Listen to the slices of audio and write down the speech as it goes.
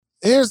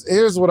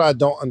Here's what I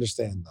don't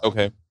understand, though.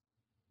 Okay.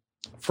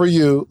 For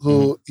you,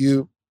 who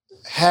you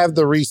have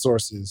the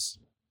resources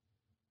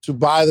to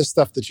buy the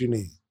stuff that you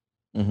need.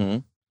 Mm-hmm.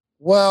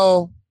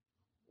 Well,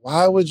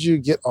 why would you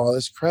get all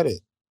this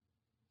credit?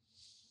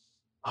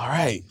 All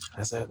right.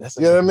 You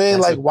know what I mean?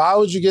 Like, why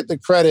would you get the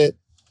credit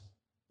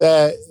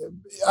that,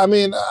 I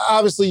mean,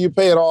 obviously you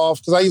pay it off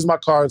because I use my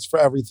cards for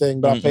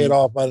everything, but I pay it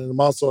off by the end of the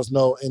month, so it's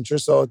no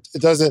interest. So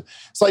it doesn't,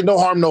 it's like no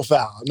harm, no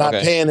foul. I'm not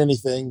paying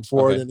anything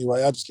for it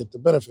anyway. I just get the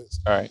benefits.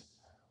 All right.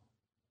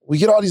 We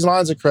get all these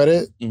lines of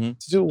credit to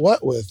do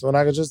what with when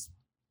I could just...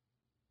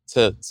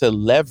 To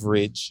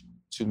leverage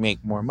to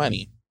make more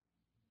money.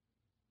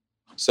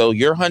 So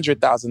your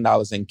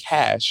 $100,000 in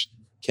cash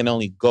can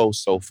only go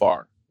so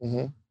far,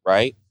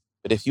 right?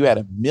 But if you had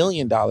 $1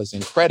 million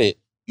in credit,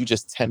 you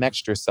just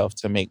 10x yourself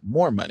to make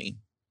more money.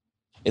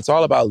 It's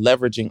all about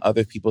leveraging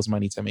other people's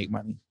money to make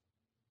money.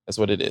 That's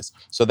what it is.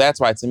 So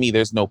that's why, to me,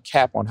 there's no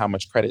cap on how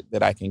much credit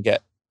that I can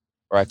get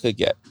or I could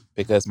get,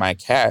 because my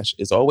cash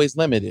is always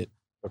limited,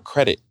 but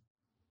credit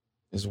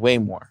is way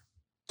more.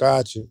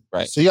 Got you.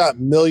 Right. So you got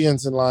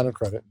millions in line of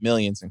credit.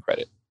 Millions in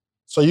credit.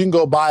 So you can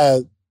go buy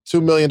a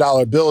 $2 million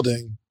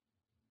building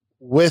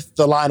with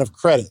the line of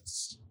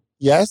credits.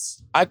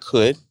 Yes? I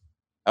could.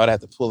 I would have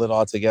to pull it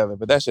all together,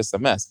 but that's just a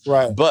mess.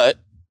 Right. But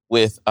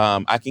with,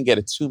 I can get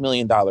a $2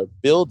 million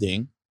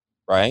building,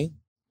 right?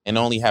 And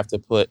only have to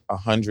put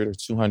 100 or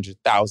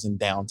 200,000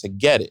 down to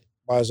get it.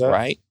 Why is that?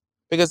 Right?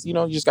 Because, you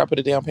just got to put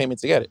a down payment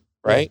to get it,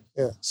 right?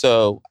 Yeah.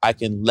 So I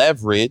can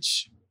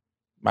leverage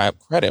my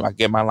credit. I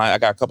get my line. I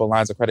got a couple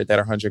lines of credit that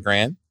are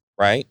 $100,000,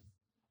 right?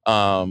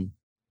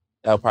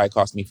 That'll probably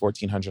cost me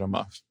 $1,400 a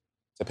month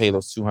to pay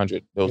those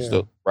 200,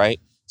 right?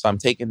 So I'm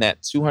taking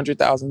that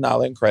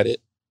 $200,000 in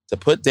credit to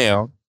put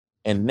down,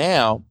 and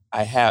now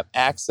I have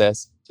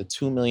access to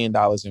 $2 million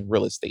in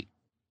real estate.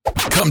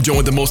 Come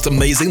join the most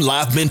amazing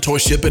live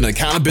mentorship and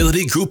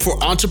accountability group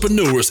for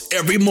entrepreneurs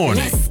every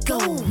morning. Let's go.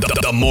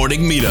 The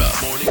Morning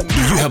Meetup. Do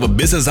you have a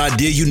business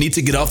idea you need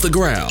to get off the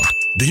ground?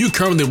 Do you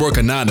currently work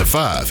a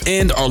 9-to-5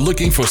 and are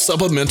looking for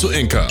supplemental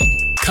income?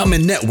 Come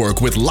and network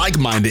with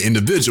like-minded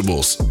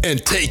individuals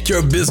and take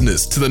your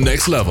business to the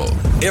next level.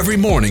 Every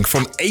morning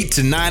from 8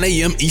 to 9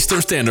 a.m.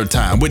 Eastern Standard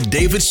Time with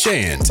David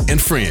Shands and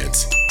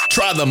friends.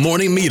 Try the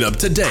Morning Meetup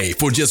today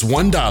for just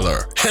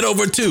 $1. Head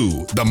over to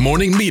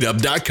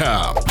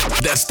themorningmeetup.com.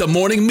 That's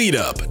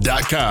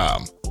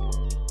themorningmeetup.com.